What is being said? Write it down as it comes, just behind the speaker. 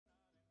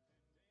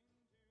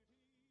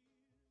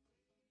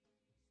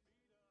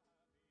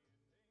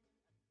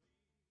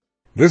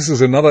This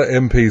is another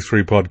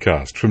MP3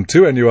 podcast from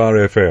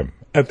 2NURFM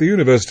at the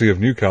University of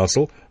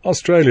Newcastle,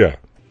 Australia.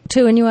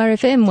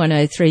 2NURFM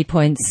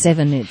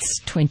 103.7, it's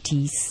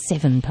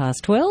 27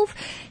 past 12.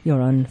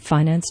 You're on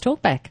Finance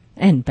Talkback.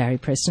 And Barry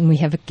Preston, we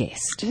have a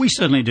guest. We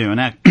certainly do. And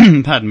our,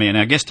 and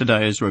our guest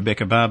today is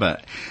Rebecca Barber,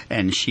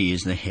 and she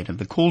is the head of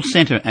the call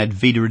centre at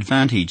Vida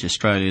Advantage,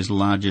 Australia's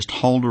largest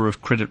holder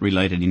of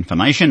credit-related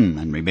information.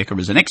 And Rebecca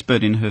is an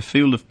expert in her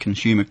field of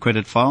consumer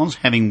credit files,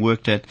 having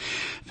worked at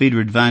Vida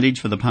Advantage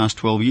for the past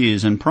 12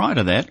 years. And prior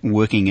to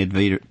working at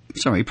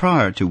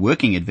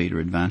Vida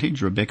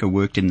Advantage, Rebecca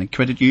worked in the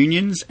credit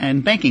unions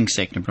and banking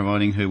sector,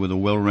 providing her with a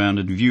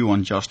well-rounded view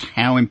on just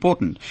how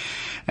important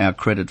our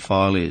credit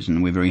file is.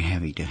 And we're very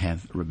happy to have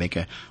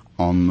Rebecca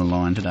on the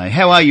line today.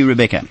 How are you,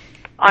 Rebecca?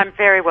 I'm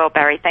very well,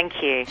 Barry. Thank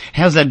you.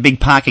 How's that big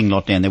parking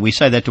lot down there? We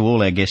say that to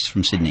all our guests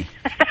from Sydney.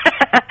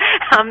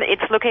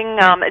 It's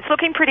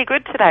looking pretty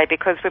good today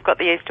because we've got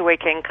the Easter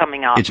weekend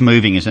coming up. It's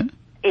moving, is it?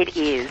 It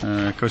is.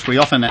 Of course, we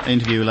often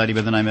interview a lady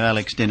by the name of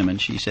Alex Denham,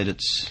 and she said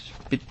it's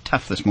a bit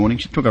tough this morning.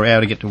 She took her hour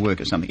to get to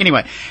work or something.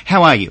 Anyway,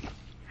 how are you?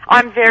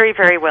 I'm very,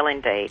 very well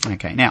indeed.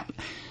 Okay, now,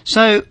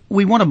 so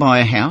we want to buy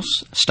a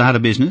house, start a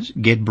business,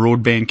 get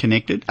broadband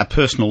connected, a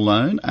personal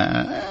loan,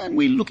 and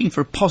we're looking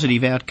for a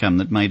positive outcome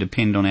that may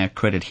depend on our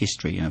credit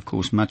history, and of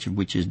course much of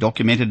which is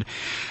documented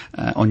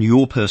on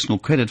your personal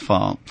credit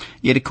file.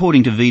 Yet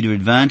according to Vida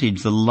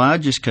Advantage, the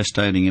largest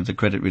custodian of the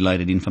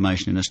credit-related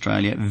information in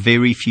Australia,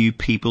 very few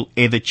people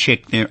ever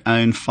check their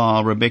own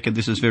file. Rebecca,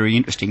 this is very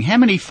interesting. How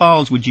many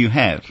files would you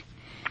have?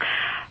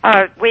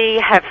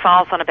 We have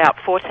files on about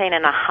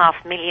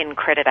 14.5 million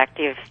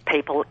credit-active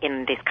people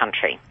in this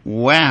country.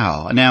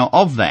 Wow. Now,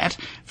 of that,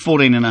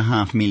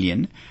 14.5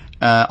 million,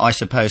 I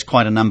suppose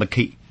quite a number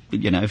keep,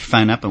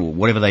 phone up or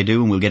whatever they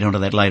do, and we'll get onto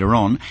that later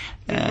on,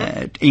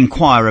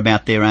 inquire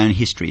about their own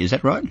history. Is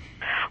that right?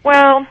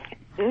 Well,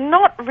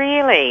 not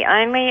really.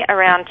 Only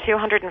around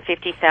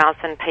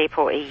 250,000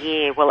 people a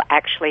year will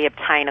actually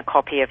obtain a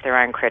copy of their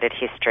own credit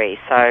history.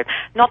 So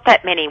not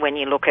that many when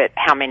you look at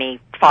how many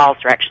files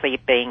are actually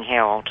being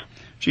held.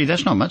 Gee,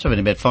 that's not much. I've been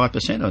about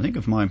 5%, I think,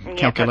 if my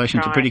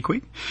calculations are pretty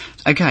quick.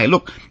 Okay,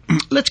 look,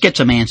 let's get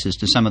some answers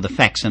to some of the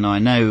facts. And I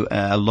know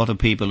a lot of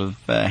people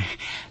have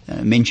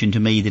mentioned to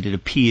me that it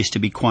appears to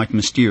be quite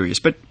mysterious.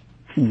 But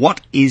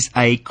what is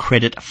a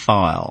credit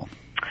file?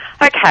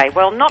 Okay,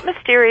 well, not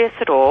mysterious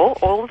at all.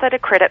 All that a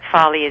credit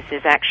file is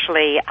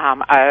actually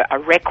a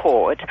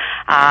record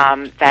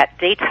that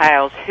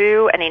details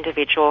who an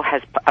individual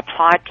has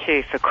applied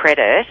to for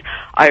credit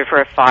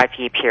over a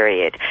 5-year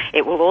period.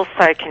 It will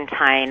also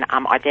contain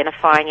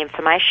identifying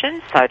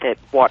information so that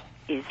what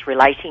is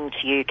relating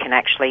to you can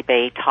actually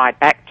be tied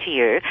back to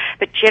you.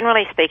 But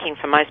generally speaking,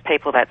 for most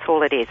people, that's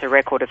all it is, a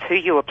record of who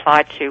you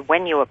applied to,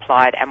 when you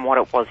applied, and what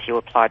it was you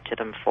applied to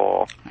them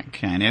for.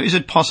 Okay, now is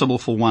it possible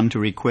for one to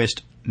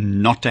request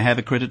not to have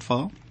a credit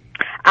file?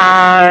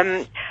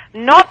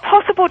 Not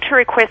possible to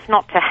request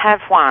not to have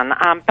one.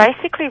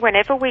 Basically,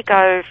 whenever we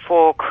go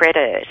for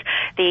credit,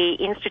 the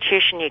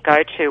institution you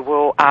go to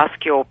will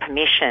ask your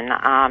permission,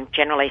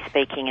 generally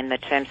speaking in the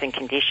terms and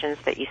conditions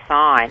that you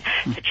sign,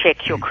 to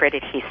check your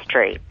credit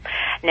history.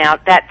 Now,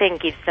 that then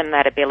gives them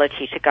that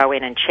ability to go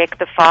in and check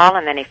the file,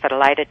 and then if at a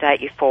later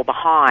date you fall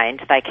behind,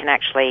 they can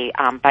actually,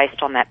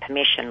 based on that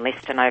permission,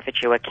 list an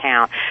overdue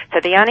account. So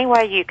the only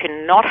way you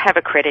can not have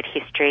a credit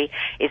history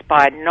is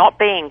by not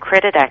being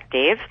credit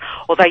active,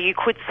 although you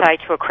could say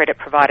to a credit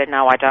provider,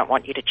 no, I don't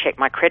want you to check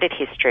my credit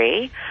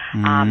history,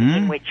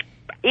 in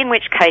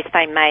which case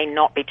they may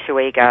not be too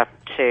eager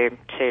to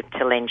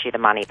lend you the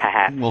money,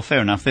 perhaps. Well, fair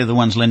enough. They're the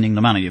ones lending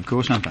the money, of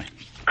course, aren't they?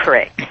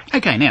 Correct.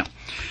 Okay,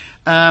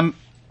 now,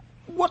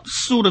 what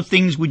sort of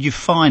things would you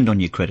find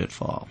on your credit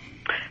file?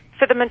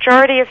 For the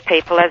majority of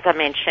people, as I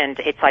mentioned,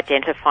 it's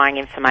identifying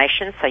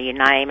information, so your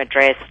name,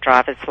 address,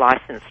 driver's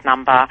license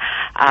number,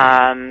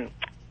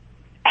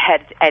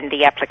 and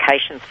the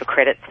applications for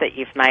credits that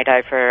you've made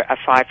over a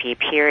 5-year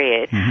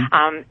period.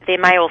 There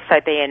may also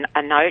be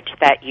a note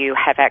that you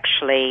have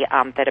actually,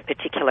 that a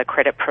particular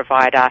credit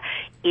provider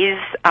is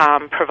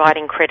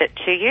providing credit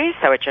to you,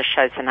 so it just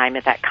shows the name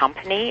of that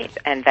company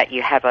and that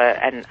you have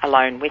a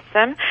loan with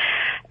them.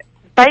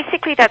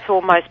 Basically, that's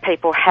all most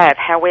people have.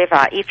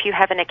 However, if you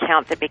have an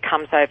account that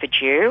becomes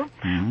overdue,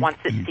 once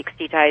it's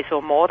 60 days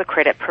or more, the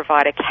credit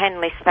provider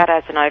can list that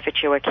as an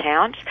overdue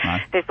account.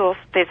 Right.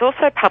 There's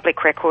also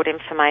public record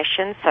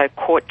information, so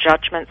court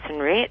judgments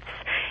and writs.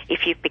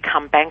 If you've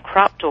become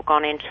bankrupt or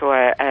gone into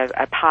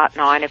a Part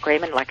 9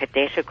 agreement, like a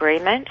debt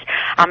agreement,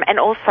 and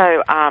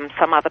also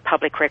some other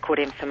public record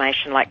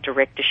information like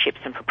directorships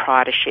and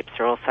proprietorships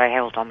are also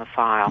held on the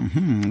file.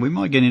 We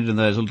might get into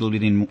those a little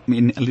bit in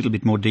a little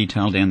bit more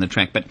detail down the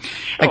track. But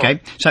sure. Okay,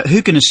 so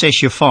who can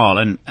assess your file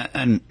and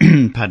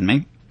pardon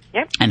me?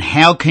 Yep. And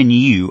how can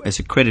you, as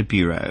a credit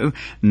bureau,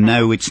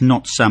 know it's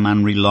not some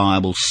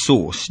unreliable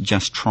source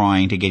just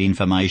trying to get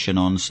information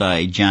on,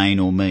 say, Jane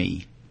or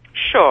me?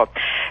 Sure.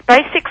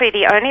 basically,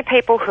 the only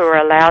people who are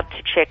allowed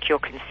to check your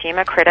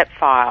consumer credit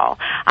file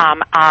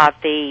are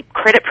the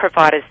credit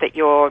providers that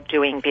you're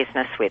doing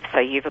business with. So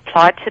you've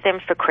applied to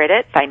them for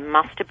credit. They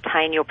must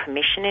obtain your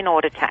permission in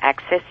order to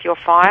access your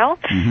file.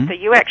 Mm-hmm. So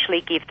you actually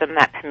give them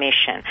that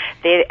permission.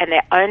 They're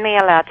only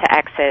allowed to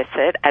access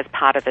it as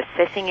part of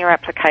assessing your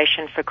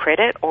application for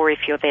credit, or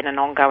if you're then an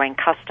ongoing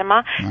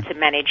customer, to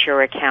manage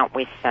your account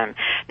with them.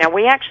 Now,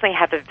 we actually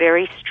have a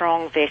very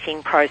strong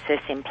vetting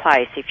process in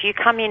place. If you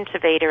come into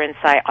Vita and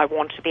say, I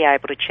want to be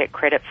able to check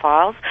credit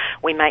files,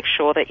 we make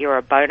sure that you're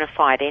a bona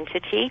fide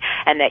entity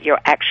and that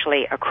you're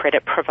actually a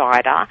credit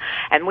provider.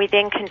 And we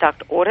then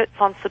conduct audits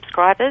on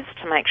subscribers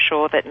to make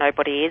sure that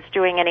nobody is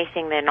doing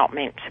anything they're not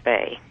meant to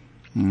be.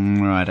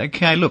 Right,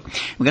 okay, look,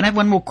 we're going to have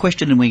one more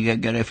question and we're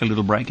going to go for a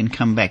little break and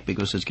come back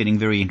because it's getting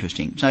very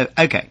interesting. So,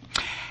 okay,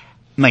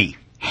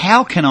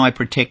 how can I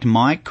protect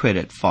my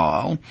credit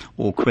file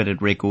or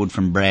credit record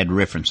from bad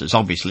references?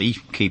 Obviously,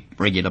 keep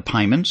regular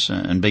payments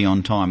and be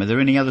on time. Are there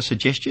any other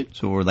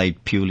suggestions, or are they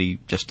purely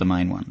just the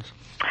main ones?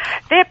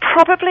 They're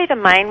probably the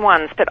main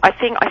ones, but I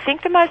think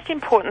the most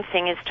important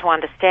thing is to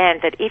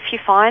understand that if you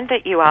find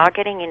that you are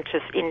getting into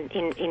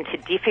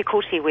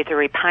difficulty with a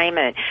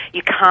repayment,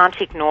 you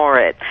can't ignore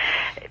it.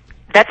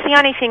 That's the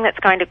only thing that's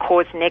going to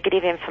cause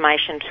negative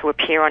information to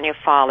appear on your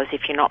file, is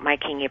if you're not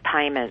making your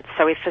payments.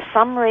 So if for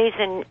some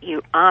reason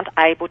you aren't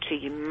able to,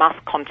 you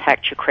must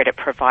contact your credit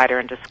provider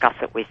and discuss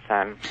it with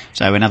them.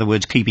 So in other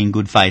words, keep in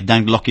good faith.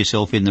 Don't lock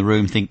yourself in the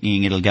room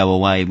thinking it'll go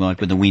away, like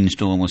with a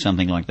windstorm or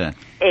something like that.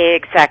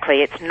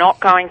 Exactly. It's not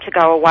going to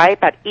go away,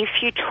 but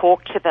if you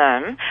talk to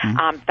them,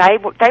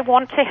 they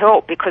want to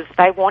help, because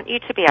they want you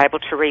to be able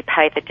to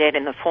repay the debt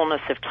in the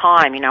fullness of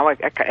time. You know, a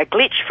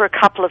glitch for a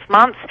couple of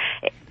months,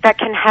 that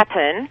can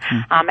happen,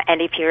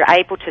 and if you're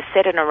able to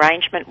set an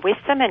arrangement with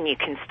them and you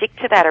can stick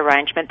to that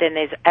arrangement, then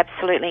there's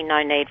absolutely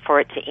no need for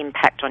it to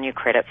impact on your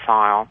credit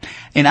file.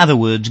 In other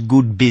words,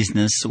 good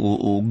business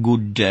or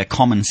good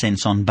common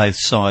sense on both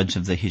sides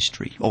of the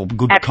history, or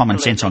good common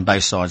sense on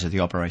both sides of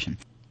the operation.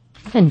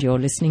 And you're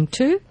listening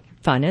to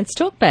Finance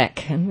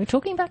Talkback, and we're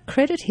talking about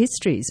credit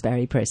histories,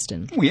 Barry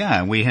Preston. We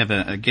are. We have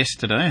a guest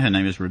today. Her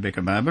name is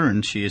Rebecca Barber,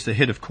 and she is the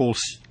head of call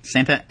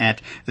centre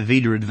at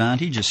Vita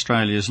Advantage,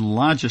 Australia's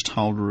largest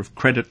holder of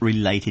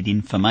credit-related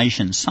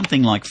information,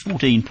 something like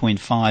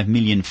 14.5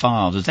 million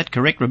files. Is that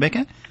correct,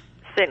 Rebecca?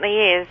 Certainly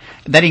is.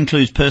 That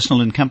includes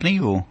personal and company,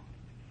 or?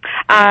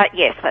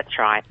 Yes, that's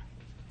right.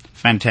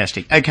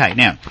 Fantastic. Okay,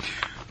 now,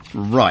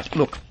 right,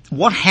 look.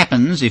 What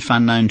happens if,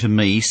 unknown to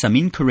me, some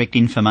incorrect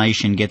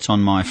information gets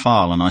on my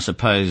file? And I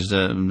suppose,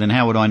 then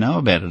how would I know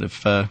about it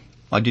if I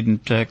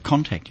didn't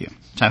contact you?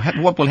 So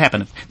what will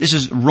happen if this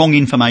is wrong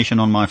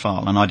information on my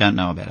file and I don't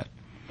know about it?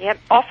 Yep.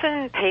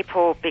 Often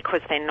people,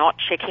 because they're not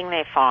checking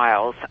their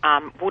files,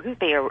 wouldn't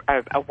be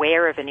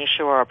aware of an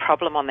issue or a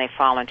problem on their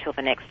file until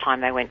the next time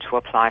they went to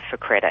apply for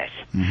credit.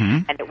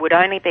 Mm-hmm. And it would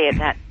only be at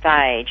that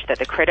stage that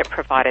the credit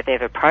provider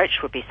they've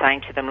approached would be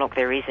saying to them, look,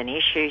 there is an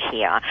issue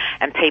here.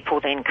 And people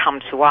then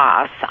come to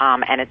us,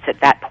 and it's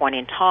at that point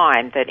in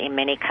time that in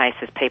many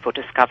cases people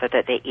discover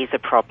that there is a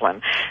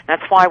problem.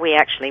 That's why we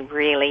actually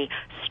really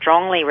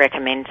strongly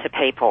recommend to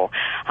people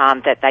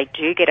that they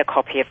do get a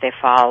copy of their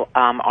file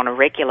on a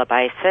regular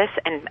basis,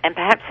 and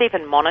perhaps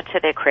even monitor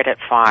their credit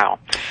file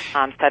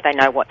so they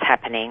know what's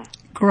happening.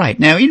 Great.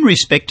 Now, in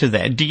respect to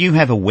that, do you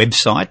have a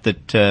website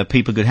that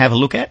people could have a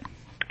look at?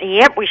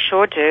 Yep, we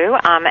sure do.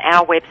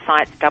 Our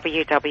website's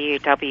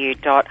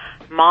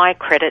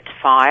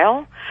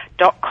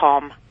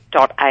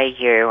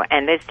www.mycreditfile.com.au,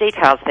 and there's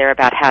details there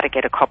about how to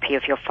get a copy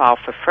of your file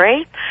for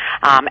free,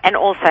 and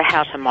also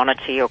how to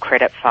monitor your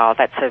credit file.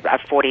 That's a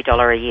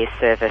 $40 a year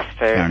service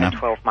for a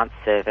 12-month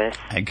service.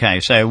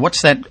 Okay, so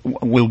what's that?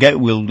 We'll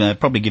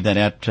probably give that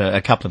out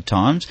a couple of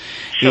times.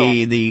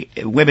 Sure. The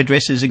web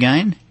addresses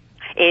again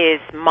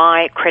is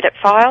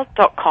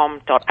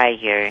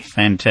mycreditfile.com.au.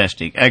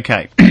 Fantastic.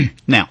 Okay,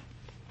 now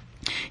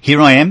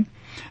here I am.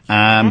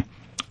 I'm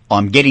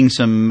getting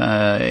some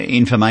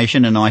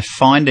information and I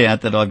find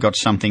out that I've got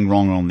something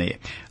wrong on there.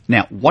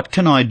 Now, what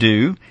can I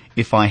do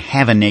if I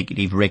have a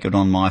negative record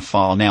on my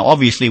file? Now,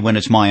 obviously, when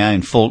it's my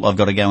own fault, I've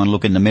got to go and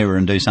look in the mirror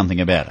and do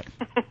something about it.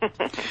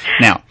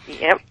 Now,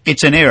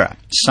 It's an error,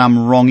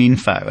 some wrong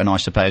info, and I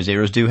suppose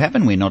errors do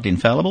happen. We're not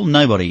infallible.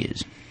 Nobody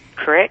is.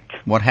 Correct.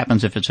 What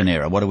happens if it's an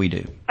error? What do we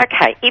do?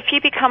 Okay, if you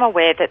become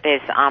aware that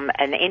there's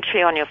an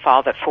entry on your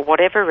file that for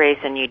whatever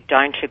reason you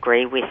don't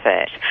agree with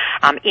it,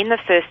 in the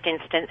first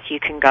instance you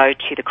can go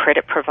to the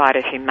credit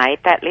provider who made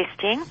that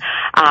listing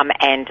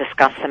and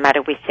discuss the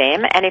matter with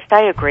them, and if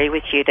they agree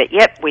with you that,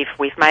 yep,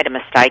 we've made a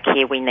mistake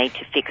here, we need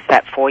to fix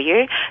that for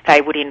you,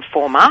 they would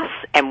inform us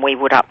and we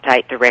would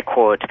update the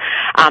record.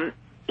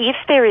 If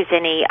there is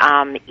any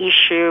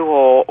issue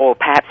or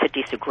perhaps a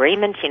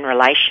disagreement in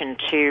relation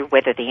to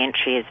whether the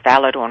entry is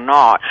valid or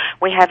not,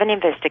 we have an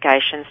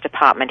investigations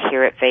department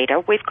here at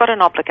VEDA. We've got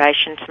an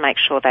obligation to make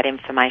sure that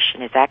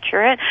information is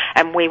accurate,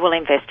 and we will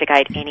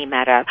investigate any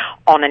matter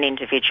on an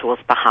individual's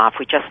behalf.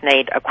 We just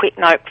need a quick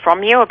note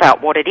from you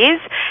about what it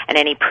is and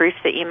any proof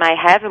that you may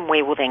have, and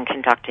we will then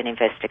conduct an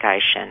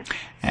investigation.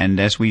 And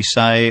as we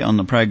say on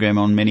the program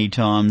on many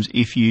times,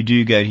 if you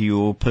do go to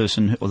your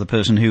person or the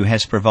person who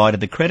has provided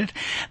the credit,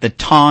 the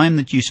time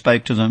that you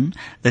spoke to them,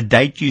 the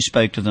date you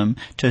spoke to them,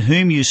 to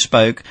whom you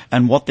spoke,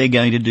 and what they're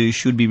going to do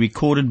should be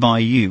recorded by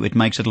you. It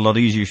makes it a lot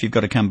easier if you've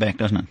got to come back,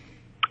 doesn't it?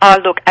 Oh,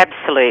 look,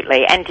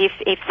 absolutely. And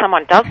if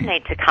someone does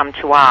need to come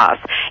to us,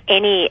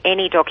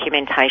 any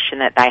documentation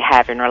that they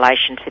have in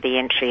relation to the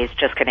entry is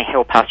just going to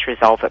help us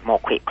resolve it more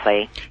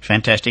quickly.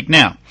 Fantastic.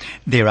 Now,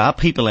 there are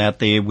people out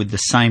there with the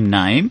same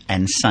name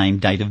and same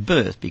date of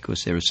birth,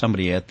 because there is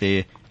somebody out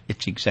there,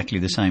 it's exactly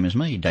the same as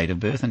me, date of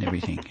birth and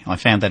everything. I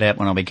found that out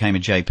when I became a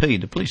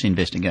JP. The police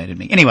investigated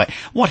me. Anyway,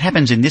 what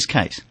happens in this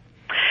case?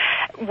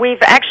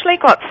 We've actually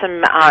got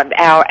some,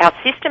 our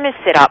system is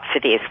set up for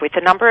this with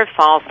the number of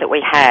files that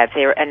we have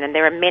there, and then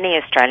there are many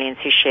Australians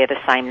who share the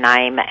same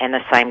name and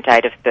the same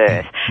date of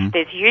birth. Mm-hmm.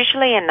 There's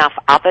usually enough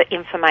other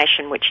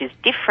information which is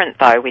different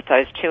though with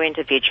those two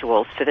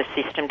individuals for the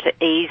system to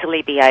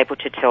easily be able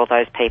to tell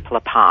those people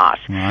apart.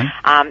 Right.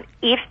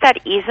 If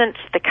that isn't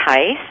the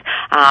case,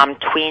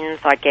 twins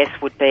I guess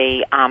would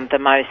be the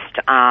most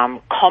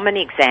common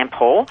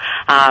example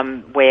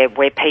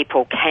where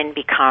people can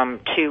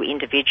become two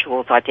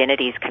individuals'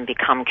 identities can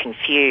become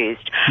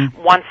confused.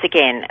 Once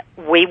again,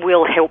 we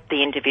will help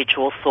the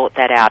individual sort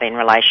that out in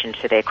relation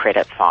to their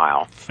credit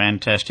file.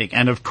 Fantastic.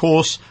 And of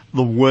course,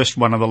 the worst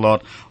one of the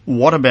lot,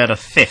 what about a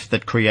theft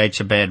that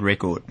creates a bad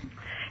record?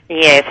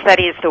 Yes,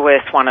 that is the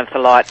worst one of the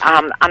lot.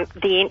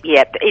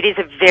 It is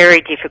a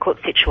very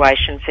difficult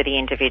situation for the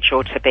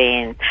individual to be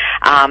in.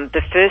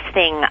 The first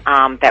thing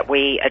that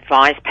we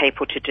advise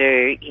people to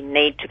do, you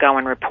need to go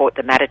and report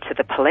the matter to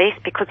the police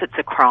because it's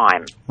a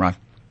crime. Right.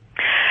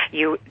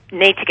 You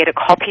need to get a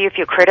copy of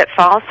your credit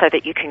file so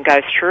that you can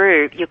go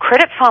through. Your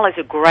credit file is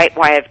a great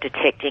way of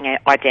detecting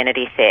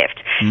identity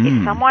theft.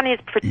 If someone if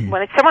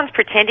someone's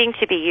pretending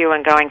to be you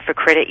and going for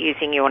credit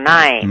using your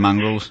name,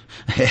 mongrels.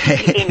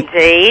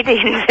 Indeed.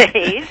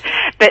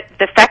 But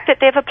the fact that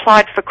they've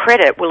applied for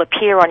credit will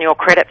appear on your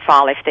credit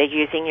file if they're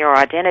using your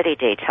identity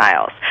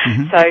details.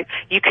 Mm-hmm. So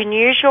you can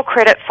use your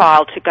credit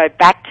file to go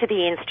back to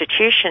the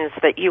institutions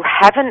that you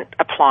haven't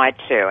applied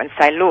to and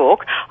say,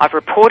 look, I've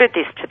reported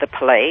this to the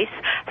police.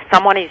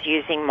 Someone is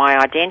using my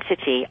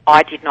identity.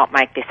 I did not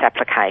make this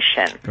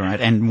application. Great.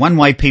 And one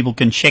way people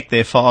can check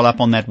their file up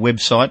on that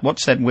website,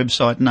 what's that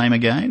website name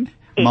again?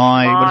 It's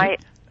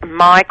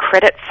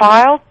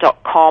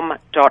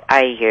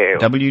mycreditfile.com.au.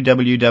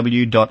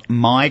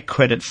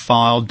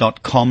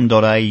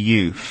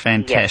 www.mycreditfile.com.au.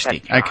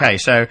 Fantastic. Yes, okay,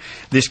 so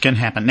this can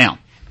happen. Now,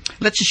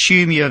 let's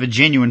assume you have a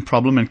genuine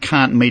problem and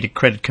can't meet a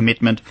credit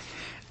commitment.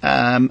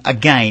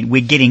 Again,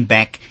 we're getting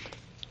back,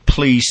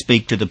 please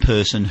speak to the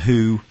person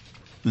who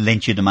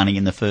lent you the money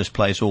in the first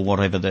place, or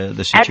whatever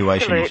the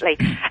situation Absolutely.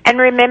 is. And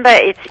remember,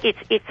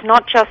 it's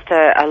not just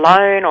a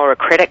loan or a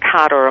credit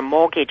card or a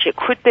mortgage. It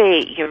could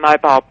be your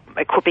mobile.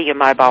 It could be your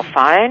mobile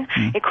phone.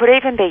 It could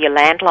even be your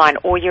landline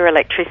or your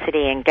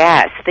electricity and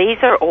gas. These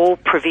are all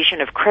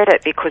provision of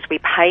credit because we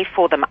pay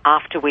for them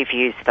after we've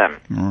used them.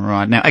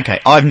 Right. Now, okay,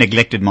 I've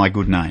neglected my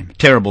good name.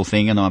 Terrible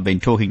thing, and I've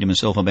been talking to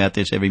myself about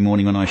this every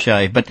morning when I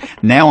shave. But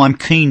now I'm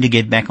keen to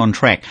get back on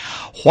track.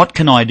 What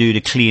can I do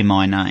to clear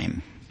my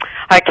name?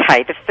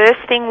 Okay, the first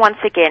thing once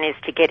again is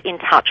to get in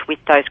touch with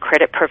those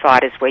credit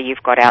providers where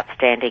you've got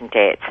outstanding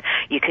debts.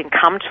 You can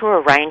come to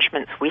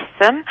arrangements with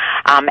them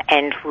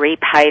and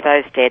repay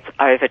those debts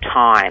over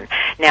time.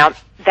 Now,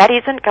 that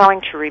isn't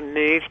going to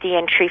remove the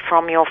entry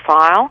from your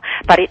file,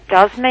 but it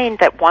does mean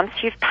that once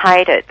you've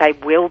paid it, they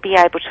will be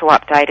able to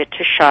update it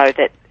to show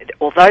that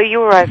although you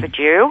were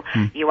overdue,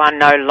 you are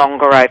no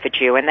longer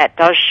overdue, and that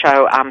does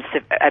show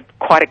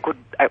quite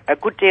a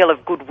good deal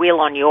of goodwill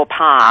on your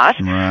part,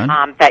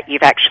 right, that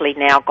you've actually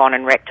now gone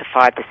and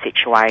rectified the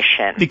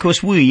situation.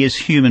 Because we as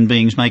human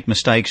beings make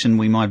mistakes, and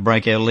we might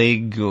break our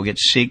leg or get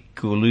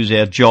sick or lose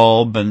our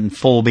job and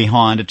fall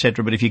behind,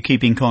 etc. But if you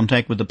keep in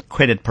contact with the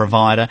credit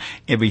provider,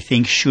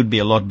 everything should be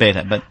a lot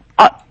better. But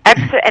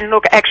and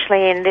look,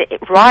 actually,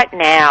 right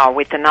now,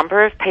 with the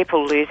number of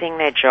people losing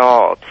their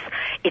jobs,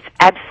 it's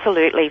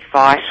absolutely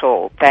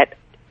vital that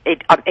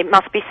it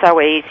must be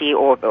so easy,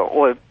 or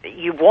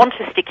you want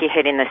to stick your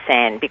head in the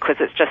sand because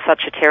it's just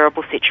such a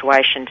terrible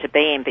situation to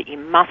be in. But you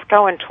must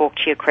go and talk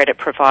to your credit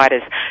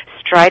providers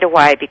straight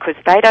away because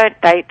they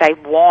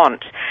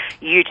want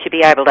you to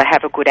be able to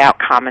have a good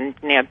outcome and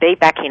be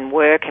back in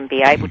work and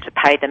be able to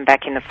pay them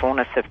back in the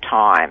fullness of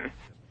time.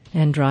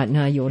 And right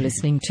now you're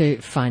listening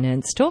to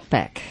Finance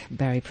Talkback.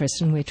 Barry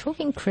Preston, we're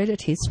talking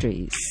credit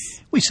histories.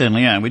 We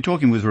certainly are. We're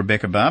talking with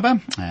Rebecca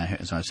Barber,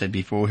 as I said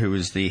before, who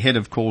is the head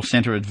of call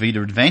centre at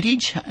Vida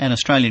Advantage, an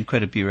Australian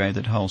credit bureau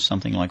that holds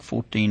something like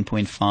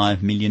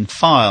 14.5 million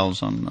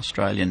files on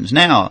Australians.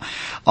 Now,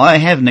 I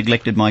have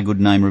neglected my good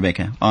name,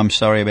 Rebecca. I'm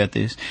sorry about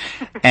this.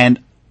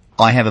 And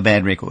I have a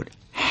bad record.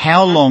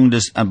 How long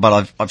does,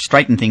 but I've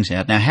straightened things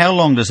out. Now, how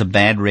long does a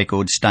bad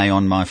record stay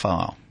on my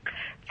file?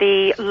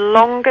 The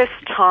longest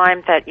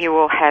time that you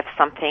will have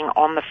something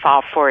on the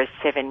file for is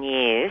 7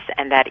 years,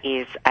 and that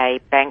is a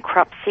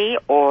bankruptcy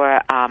or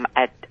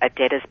a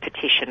debtor's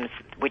petition,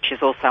 which is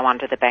also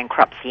under the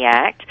Bankruptcy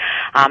Act.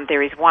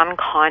 There is one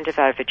kind of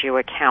overdue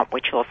account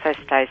which also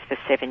stays for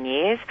 7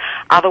 years.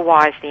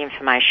 Otherwise, the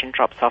information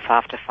drops off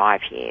after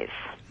 5 years.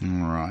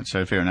 All right,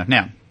 so fair enough.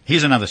 Now,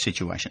 here's another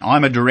situation.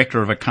 I'm a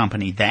director of a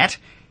company that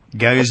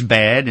goes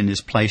bad and is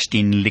placed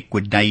in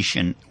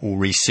liquidation or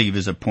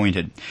receivers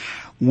appointed.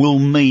 Will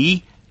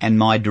me and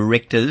my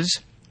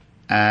directors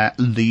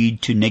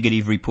lead to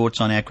negative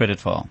reports on our credit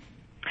file?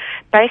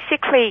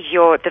 Basically,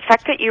 the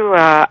fact that you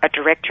are a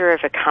director of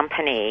a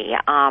company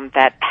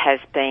that has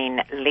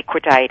been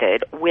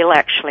liquidated will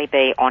actually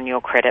be on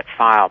your credit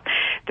file.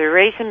 The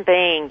reason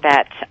being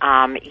that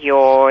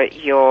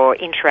your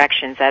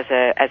interactions as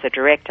a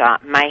director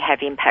may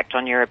have impact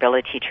on your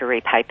ability to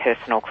repay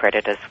personal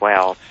credit as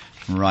well.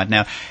 Right.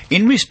 Now,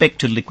 in respect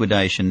to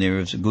liquidation, there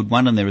is a good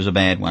one and there is a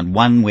bad one.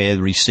 One where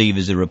the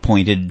receivers are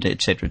appointed,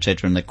 etc.,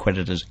 and the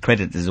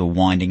creditors are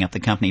winding up the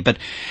company. But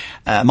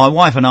my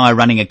wife and I are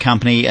running a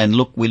company, and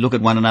we look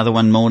at one another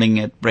one morning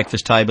at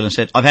breakfast table and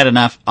said, "I've had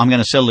enough. I'm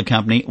going to sell the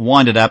company,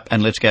 wind it up,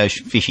 and let's go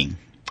fishing."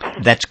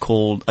 That's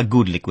called a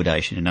good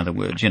liquidation, in other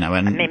words, And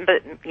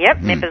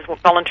members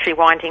voluntary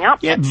winding up.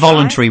 Yeah,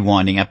 voluntary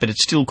winding up, but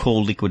it's still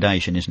called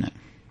liquidation, isn't it?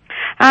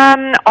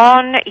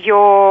 On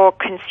your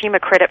consumer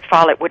credit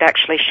file, it would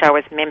actually show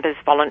as members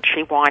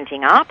voluntary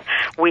winding up,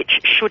 which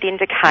should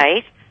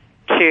indicate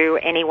to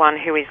anyone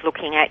who is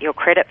looking at your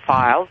credit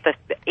files that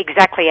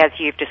exactly as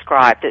you've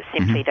described, it's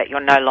simply that you're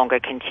no longer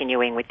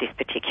continuing with this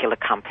particular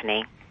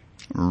company.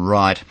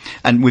 Right.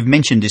 And we've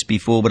mentioned this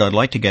before, but I'd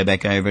like to go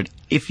back over it.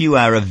 If you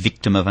are a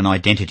victim of an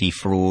identity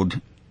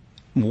fraud,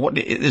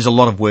 there's a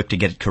lot of work to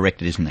get it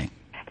corrected, isn't there?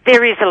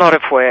 There is a lot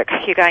of work.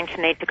 You're going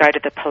to need to go to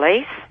the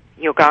police.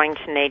 You're going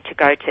to need to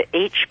go to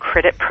each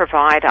credit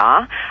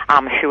provider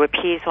who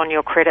appears on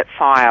your credit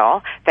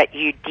file that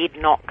you did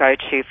not go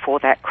to for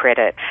that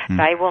credit.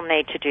 They will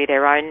need to do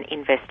their own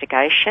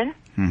investigation.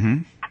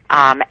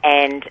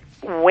 And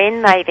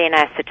when they then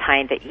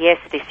ascertain that, yes,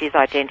 this is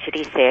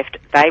identity theft,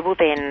 they will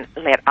then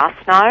let us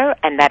know,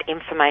 and that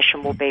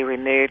information will be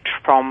removed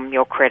from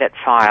your credit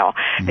file.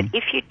 But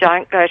if you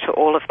don't go to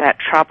all of that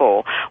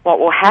trouble, what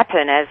will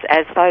happen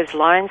as those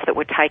loans that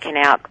were taken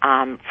out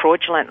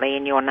fraudulently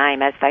in your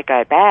name, as they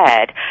go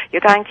bad,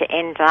 you're going to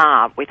end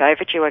up with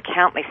overdue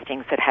account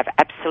listings that have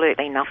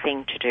absolutely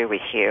nothing to do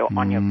with you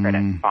on your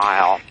credit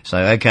file. So,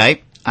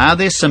 okay. Are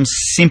there some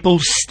simple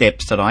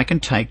steps that I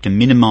can take to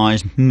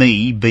minimise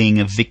me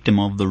being a victim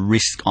of the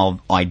risk of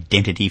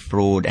identity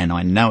fraud? And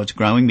I know it's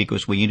growing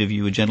because we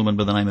interview a gentleman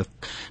by the name of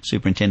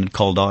Superintendent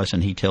Col Dice,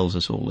 and he tells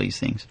us all these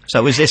things.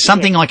 So is there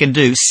something I can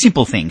do,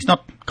 simple things,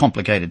 not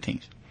complicated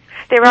things?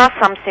 There are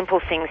some simple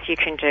things you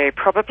can do.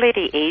 Probably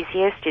the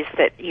easiest is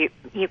that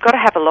you've got to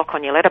have a lock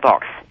on your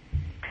letterbox.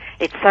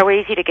 It's so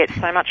easy to get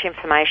so much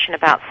information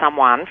about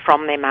someone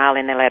from their mail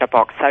in their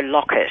letterbox, so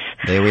lock it.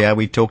 There we are.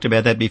 We've talked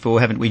about that before,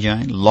 haven't we,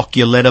 Jane? Lock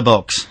your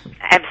letterbox.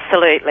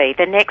 Absolutely.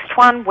 The next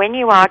one, when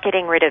you are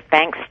getting rid of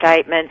bank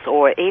statements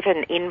or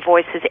even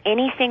invoices,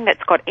 anything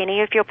that's got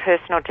any of your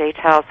personal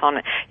details on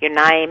it, your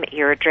name,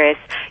 your address,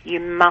 you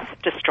must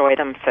destroy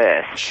them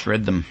first.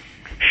 Shred them.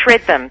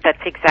 Shred them,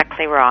 that's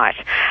exactly right.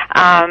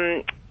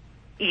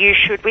 You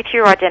should, with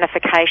your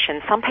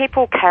identification, some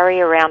people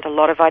carry around a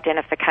lot of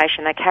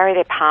identification. They carry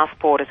their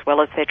passport as well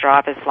as their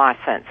driver's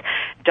license.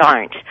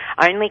 Don't.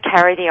 Only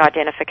carry the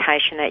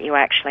identification that you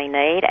actually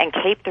need and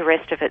keep the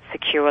rest of it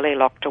securely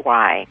locked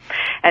away.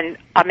 And,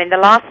 I mean,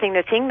 the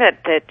thing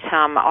that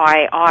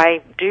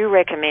I do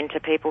recommend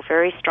to people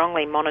very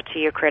strongly, monitor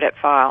your credit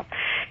file.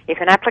 If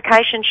an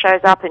application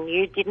shows up and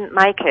you didn't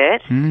make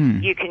it,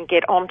 you can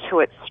get onto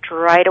it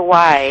straight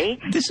away.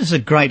 This is a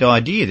great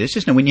idea,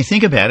 isn't it? When you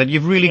think about it,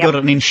 you've really got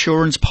an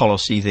insurance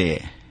policy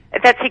there.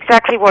 That's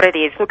exactly what it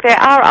is. Look, there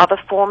are other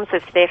forms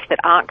of theft that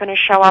aren't going to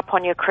show up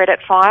on your credit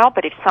file,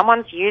 but if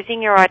someone's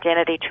using your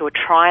identity to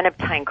try and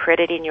obtain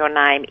credit in your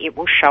name, it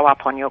will show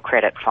up on your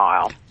credit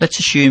file. Let's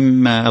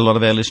assume a lot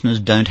of our listeners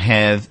don't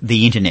have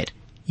the internet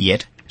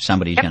yet.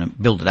 Somebody's going to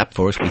build it up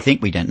for us, we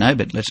think. We don't know,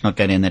 but let's not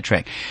go down that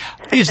track.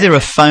 Is there a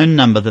phone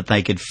number that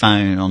they could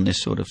phone on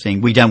this sort of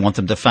thing? We don't want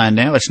them to phone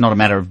now. It's not a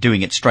matter of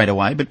doing it straight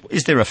away, but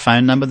is there a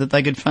phone number that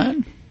they could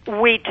phone?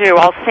 We do.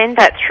 I'll send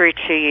that through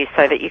to you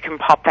so that you can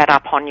pop that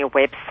up on your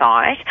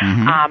website.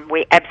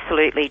 We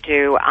absolutely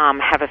do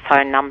have a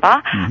phone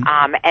number,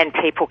 and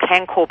people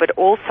can call, but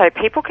also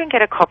people can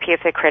get a copy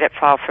of their credit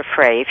file for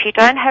free. If you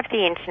don't have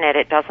the internet,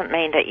 it doesn't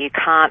mean that you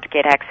can't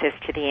get access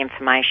to the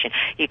information.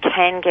 You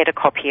can get a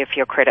copy of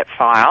your credit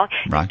file.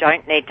 Right. You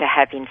don't need to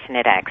have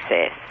internet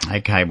access.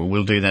 Okay, well,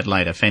 we'll do that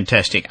later.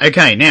 Fantastic.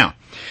 Okay, now,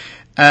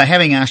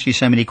 having asked you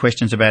so many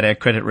questions about our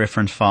credit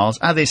reference files,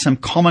 are there some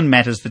common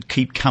matters that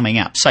keep coming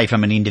up, say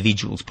from an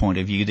individual's point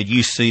of view, that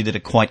you see that are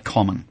quite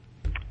common?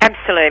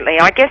 Absolutely.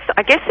 I guess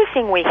the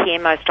thing we hear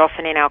most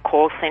often in our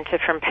call centre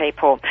from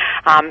people,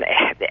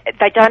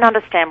 they don't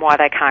understand why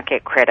they can't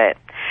get credit.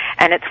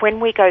 And it's when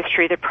we go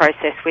through the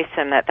process with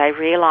them that they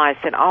realise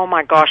that, oh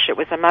my gosh, it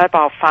was a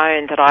mobile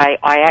phone that I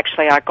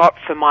got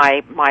for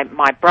my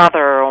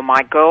brother or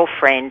my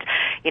girlfriend,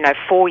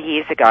 4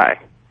 years ago.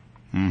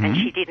 And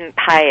she didn't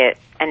pay it,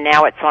 and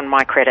now it's on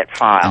my credit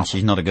file. And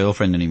she's not a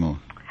girlfriend anymore?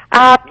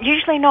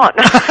 Usually not.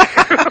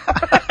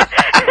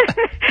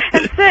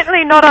 And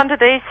certainly not under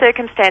these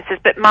circumstances,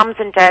 but mums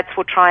and dads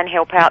will try and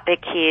help out their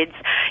kids.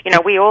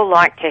 We all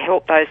like to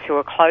help those who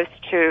are close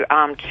to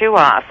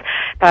us,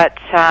 but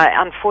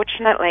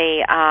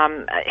unfortunately,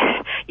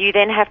 you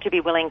then have to be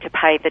willing to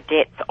pay the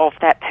debts of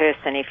that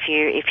person. If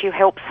you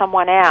help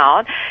someone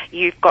out,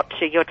 you're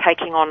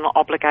taking on the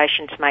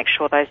obligation to make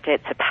sure those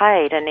debts are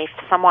paid, and if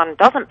someone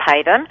doesn't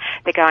pay them,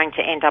 they're going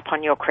to end up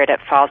on your credit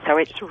file. So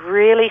it's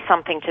really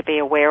something to be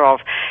aware of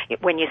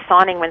when you're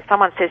signing. When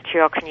someone says to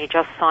you, "Oh, can you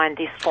just sign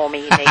this for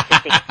me?" You need to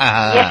think.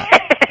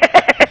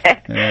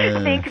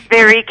 Think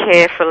very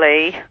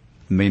carefully.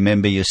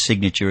 Remember, your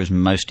signature is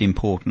most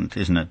important,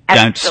 isn't it?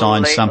 Absolutely. Don't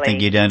sign something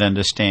you don't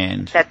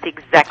understand. That's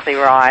exactly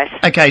right.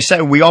 Okay,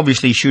 so we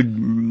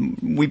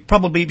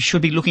probably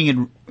should be looking at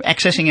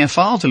accessing our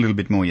files a little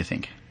bit more, you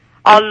think?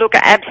 Oh, look,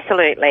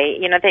 absolutely.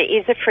 There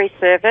is a free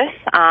service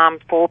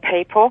for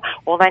people.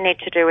 All they need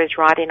to do is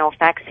write in or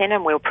fax in,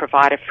 and we'll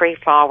provide a free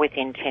file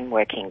within 10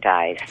 working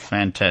days.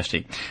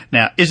 Fantastic.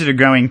 Now, is it a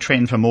growing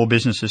trend for more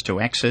businesses to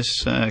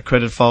access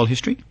credit file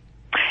history?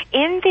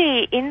 In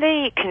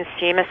the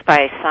consumer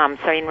space,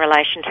 so in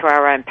relation to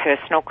our own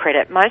personal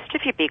credit, most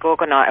of your big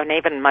and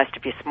even most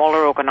of your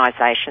smaller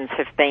organisations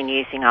have been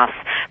using us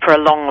for a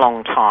long,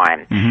 long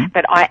time.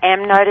 But I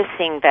am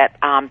noticing that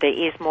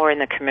there is more in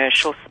the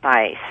commercial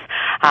space,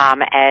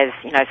 as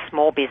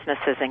small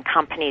businesses and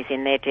companies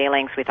in their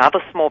dealings with other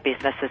small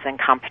businesses and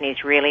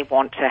companies really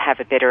want to have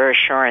a better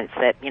assurance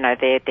that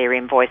their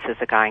invoices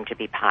are going to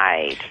be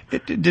paid.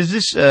 Does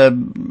this?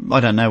 I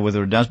don't know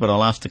whether it does, but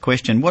I'll ask the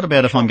question. What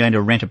about if I'm going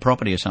to rent a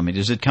property or something?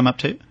 Does it come up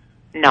too?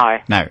 No.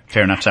 No,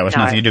 fair enough. So it's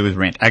nothing to do with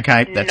rent.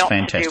 Okay, that's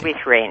fantastic. Not to do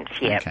with rent,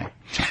 yeah. Okay.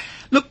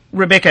 Look,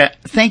 Rebecca,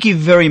 thank you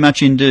very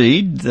much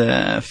indeed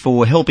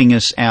for helping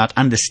us out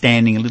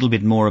understanding a little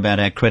bit more about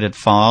our credit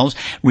files,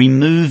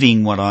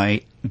 removing what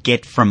I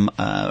get from,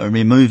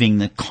 removing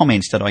the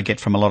comments that I get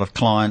from a lot of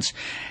clients,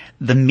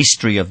 the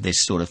mystery of this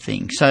sort of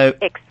thing. So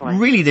excellent.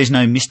 Really there's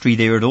no mystery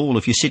there at all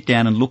if you sit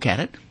down and look at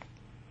it.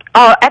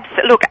 Oh,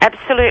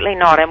 absolutely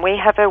not. And we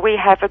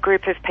have a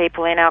group of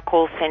people in our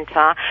call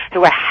centre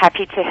who are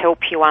happy to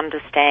help you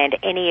understand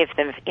any of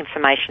the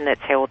information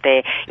that's held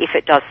there if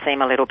it does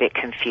seem a little bit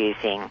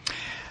confusing.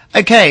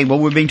 Okay, well,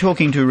 we've been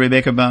talking to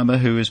Rebecca Barber,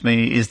 who is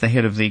the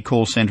head of the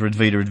call centre at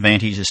Vita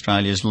Advantage,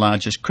 Australia's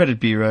largest credit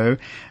bureau,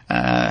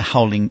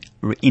 holding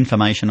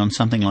information on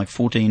something like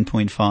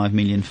 14.5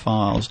 million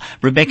files.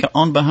 Rebecca,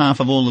 on behalf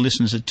of all the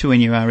listeners at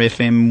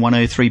 2NURFM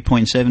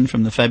 103.7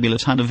 from the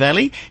fabulous Hunter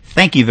Valley,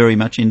 thank you very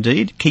much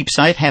indeed. Keep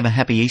safe. Have a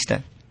happy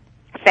Easter.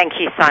 Thank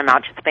you so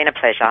much. It's been a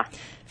pleasure.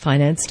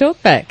 Finance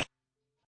Talk back.